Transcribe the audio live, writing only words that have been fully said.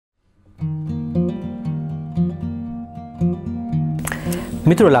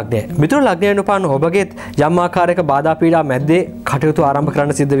මිතුරු ලග්නයෙන් උපන් ඔබගේ යම් ආකාරයක බාධා පීඩා මැද්දේ කටයුතු ආරම්භ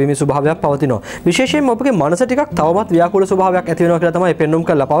කරන්න සිද්ධ වීමේ ස්වභාවයක් පවතිනවා. විශේෂයෙන්ම ඔබගේ මනස ටිකක් තවමත් ව්‍යාකූල ස්වභාවයක් ඇති වෙනවා කියලා තමයි පෙන්눔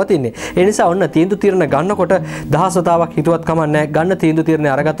කරලා පවතින්නේ. ඒ නිසා ඔන්න තීන්දුව తీරන ගන්නකොට දහස් වතාවක් හිතුවත් කමක් නැහැ. ගන්න තීන්දුව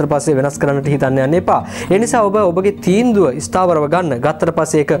తీරනේ අරගත්තට පස්සේ වෙනස් කරන්නට හිතන්න යන්න එපා. ඒ නිසා ඔබ ඔබගේ තීන්දුව ස්ථාවරව ගන්න. ගත්තට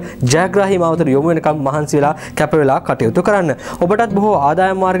පස්සේ ඒක ජයග්‍රාහී මාවතට යොමු වෙනකම් මහන්සි වෙලා කැප වෙලා කටයුතු කරන්න. ඔබටත් බොහෝ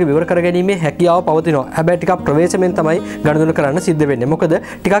ආදායම් මාර්ග විවර කර ගැනීමේ හැකියාව පවතිනවා. හැබැයි ටිකක් ප්‍රවේශමෙන් තමයි ගනුදෙනු කරන්න සිද්ධ වෙන්නේ. මොකද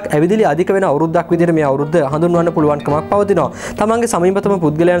ටිකක් ඇවිදිලි අධික වෙන අවුරුද්දක් විදිහට මේ අවුරුද්ද හඳුන්වන්න පුළුවන්කමක් පවතිනවා. තමන්ගේ සමීපතම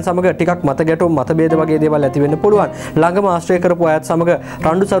පුද්ගලයන් සමග ටිකක් මතගැටුම් මතභේද වගේ දේවල් ඇති වෙන්න පුළුවන්. ළඟම ආශ්‍රය කරපු අයත් සමග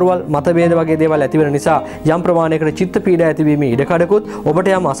රණ්ඩු සරුවල් මතභේද වගේ දේවල් ඇති වෙන නිසා යම් ප්‍රමාණයකට චිත්ත පීඩා ඇතිවීමේ ඉඩකඩකුත්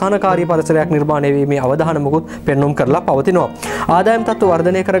ඔබට යම් අසහනකාරී පරිසරයක් නිර්මාණය වීමේ අවධානමකුත් පෙන්눔 කරලා පවතිනවා. ආදායම් තත්ත්ව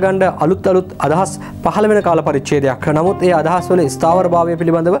වර්ධනය කරගන්න අලුත් අදහස් පහළ වෙන කාල පරිච්ඡේදයක්. නමුත් ඒ අදහස් වල ස්ථාවරභාවය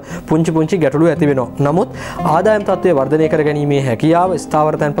පිළිබඳව පුංචි ගැටලු ඇති වෙනවා. නමුත් ආදායම් තත්ත්වය වර්ධනය කර ගැනීමේ හැකියාව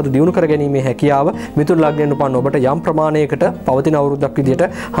ස්ථාවර තැන්පතු දියුණු කර ගැනීමේ හැකියාව මිතුරු ලග්නයෙන් උපන් ඔබට යම් ප්‍රමාණයකට පවතින අවුරුද්දක් විදිහට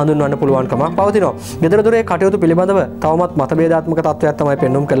හඳුන්වන්න පුළුවන්කමක් පවතිනවා. ගෙදර දොරේ කටයුතු පිළිබඳව තවමත් මතභේදාත්මක තත්ත්වයක් තමයි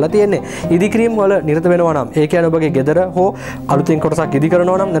පෙන්눔 කරලා තියෙන්නේ. ඉදිකිරීම වල නිරත වෙනවා නම් ඒ කියන්නේ ඔබගේ ගෙදර හෝ අලුතෙන් කොටසක් ඉදි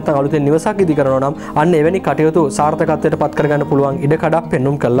කරනවා නම් නැත්නම් අලුතෙන් නිවසක් ඉදි කරනවා නම් අන්න එවැනි කටයුතු සාර්ථකත්වයට පත් කරගන්න පුළුවන් ඉඩ කඩක්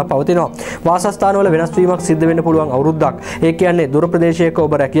පෙන්눔 කරලා පවතිනවා. වාසස්ථාන වල වෙනස් වීමක් සිද්ධ වෙන්න පුළුවන් අවුරුද්දක්. ඒ කියන්නේ දුර ප්‍රදේශයක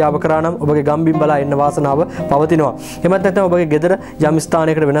ඔබ රැකියාව කරා නම් ඔබගේ ගම්බිම් බලා එන්න වාසනාව පවතිනවා. එමත් නැත්නම් ඔබගේ ගෙදර යම්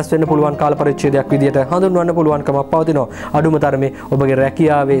ස්ථානයකට වෙනස් වෙන්න පුළුවන් කාල පරිච්ඡේදයක් විදිහට හඳුන්වන්න පුළුවන්කමක් පවතිනවා. අඩුම තරමේ ඔබගේ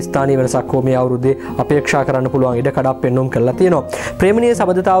රැකියාවේ ස්ථානීය වෙනසක් හෝ මේ අවුරුද්දේ අපේක්ෂා කරන්න පුළුවන් ඉඩ කඩක් පෙන්눔 කරලා තියෙනවා. ප්‍රේමණීය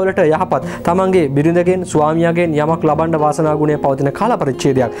සබඳතාවලට යහපත් තමන්ගේ බිරිඳගෙන් ස්වාමියාගෙන් යමක් ලබන්න වාසනා ගුණය පවතින කාල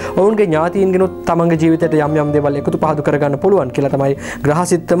පරිච්ඡේදයක්. ඔවුන්ගේ ඥාතීන්ගෙනුත් තමන්ගේ ජීවිතයට යම් දේවල් එකතු පහදු කරගන්න පුළුවන් කියලා තමයි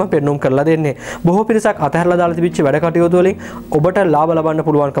ග්‍රහසිතම පෙන්눔 කරලා දෙන්නේ. බොහෝ පිරිසක් අතහැරලා දාලා තිබිච්ච වැඩ කටයුතු වලින් ඔබට ලාභ ලබන්න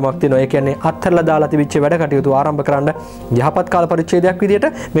පුළුවන්කමක් තියෙනවා. ඒ කියන්නේ අත්හැරලා දාලා තිබිච්ච වැඩ කටයුතු ආරම්භ කරන්න යහපත් කාල පරිච්ඡේදයක්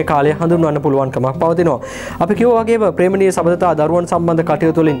විදිහට මේ කාලය හඳුන්වන්න පුළුවන්කමක් පවතිනවා. අපි කිව්වා වගේම ප්‍රේමණීය සබඳතා දරුවන් සම්බන්ධ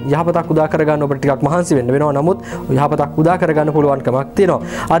කටයුතු වලින් යහපතක් උදා කරගන්න ඔබට ටිකක් මහන්සි වෙන්න වෙනවා. නමුත් යහපතක් උදා කරගන්න පුළුවන්කමක් තියෙනවා.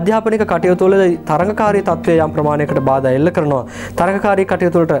 අධ්‍යාපනික කටයුතු වල තරඟකාරී තත්ත්වය යම් ප්‍රමාණයකට බාධා එල්ල කරනවා. තරඟකාරී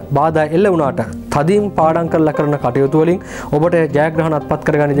කටයුතු වලට බාධා එල්ල වුණාට තදින් පාඩම් කරලා කරන කටයුතු වලින් ඔබට ජයග්‍රහණ අත්පත්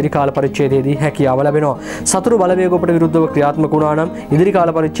කරගන්න ඉදිරි කාල පරිච්ඡේදයේදී හැකියාව ලැබෙනවා. සතුරු බලවේග ඔබට විරුද්ධව ක්‍රියාත්මක වුණා නම් ඉදිරි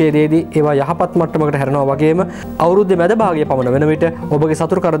කාල පරිච්ඡේදයේදී ඒවා යහපත් මට්ටමකට හැරෙනවා වගේම අවුරුද්දේ මැද භාගයේ පමණ වෙන විට ඔබගේ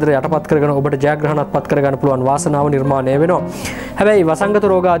සතුරු කරදර යටපත් කරගෙන ඔබට ජයග්‍රහණ අත්පත් කරගන්න පුළුවන් වාසනාව නිර්මාණය වෙනවා. හැබැයි වසංගත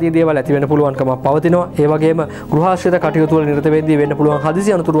රෝග ආදී දේවල් ඇති වෙන්න පුළුවන්කමක් පවතිනවා. ඒ වගේම ගෘහාශ්‍රිත කටයුතු වල නිරත වෙද්දී වෙන්න පුළුවන්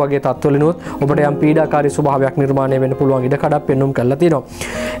හදිසි අනතුරු වගේ තත්ත්වවලිනුත් ඔබට යම් පීඩාකාරී ස්වභාවයක් නිර්මාණය වෙන්න පුළුවන් ඉඩ කඩක් පෙන්눔 කරලා තියෙනවා.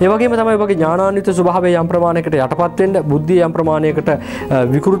 ඒ වගේම තමයි ඔබගේ ඥානාන්විත ස්වභාවය යම් ප්‍රමාණයකට යටපත් වෙන්න, බුද්ධිය යම් ප්‍රමාණයකට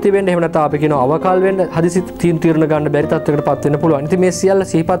විකෘති වෙන්න, එහෙම නැත්නම් අපි කියනවා අවකාල් වෙන්න, හදිසි තීරණ ගන්න බැරි තත්ත්වයකට පත් වෙන්න පුළුවන්. ඉතින් මේ සියල්ල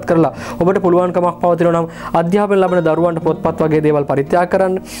සිහිපත් කරලා ඔබට පුළුවන්කමක් පවතිනවා නම් අධ්‍යාපන ලබන දරුවන්ට පොත්පත් වගේ දේවල් පරිත්‍යාග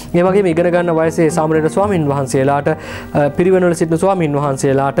කරන්න. ඒ වගේම ඉගෙන ගන්න වයසේ සාමණේර ස්වාමින් වහන්සේලාට, පිරිවෙන් වල සිටින ස්වාමින්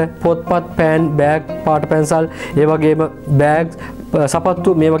වහන්සේලාට පොත්පත්, පෑන්, බෑග්, පාට පැන්සල්, ඒ වගේම බෑග්,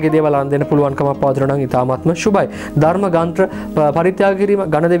 සපත්තු මේ වගේ දේවල් අරන් දෙන්න පුළුවන්කමක් පවතිනවා නම් ඊටාත්ම සුබයි. ධර්ම ග්‍රන්ථ පරිත්‍යාග කිරීම,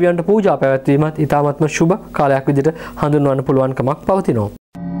 ගණ දෙවියන්ට පූජා පැවැත්වීමත් ඊටාත්ම සුබ කාලයක් විදිහට හඳුන්වන්න පුළුවන්කමක් පවතිනවා.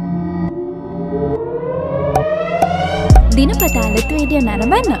 දිනපතා අලුත් වීඩියෝ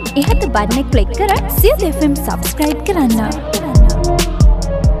නරඹන්න ඉහත බටන් එක ක්ලික් කර Siyatha FM subscribe කරන්න.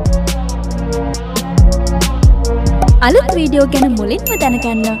 අලුත් වීඩියෝ ගැන මුලින්ම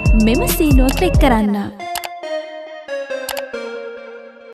දැනගන්න මෙම සීනුව ක්ලික් කරන්න.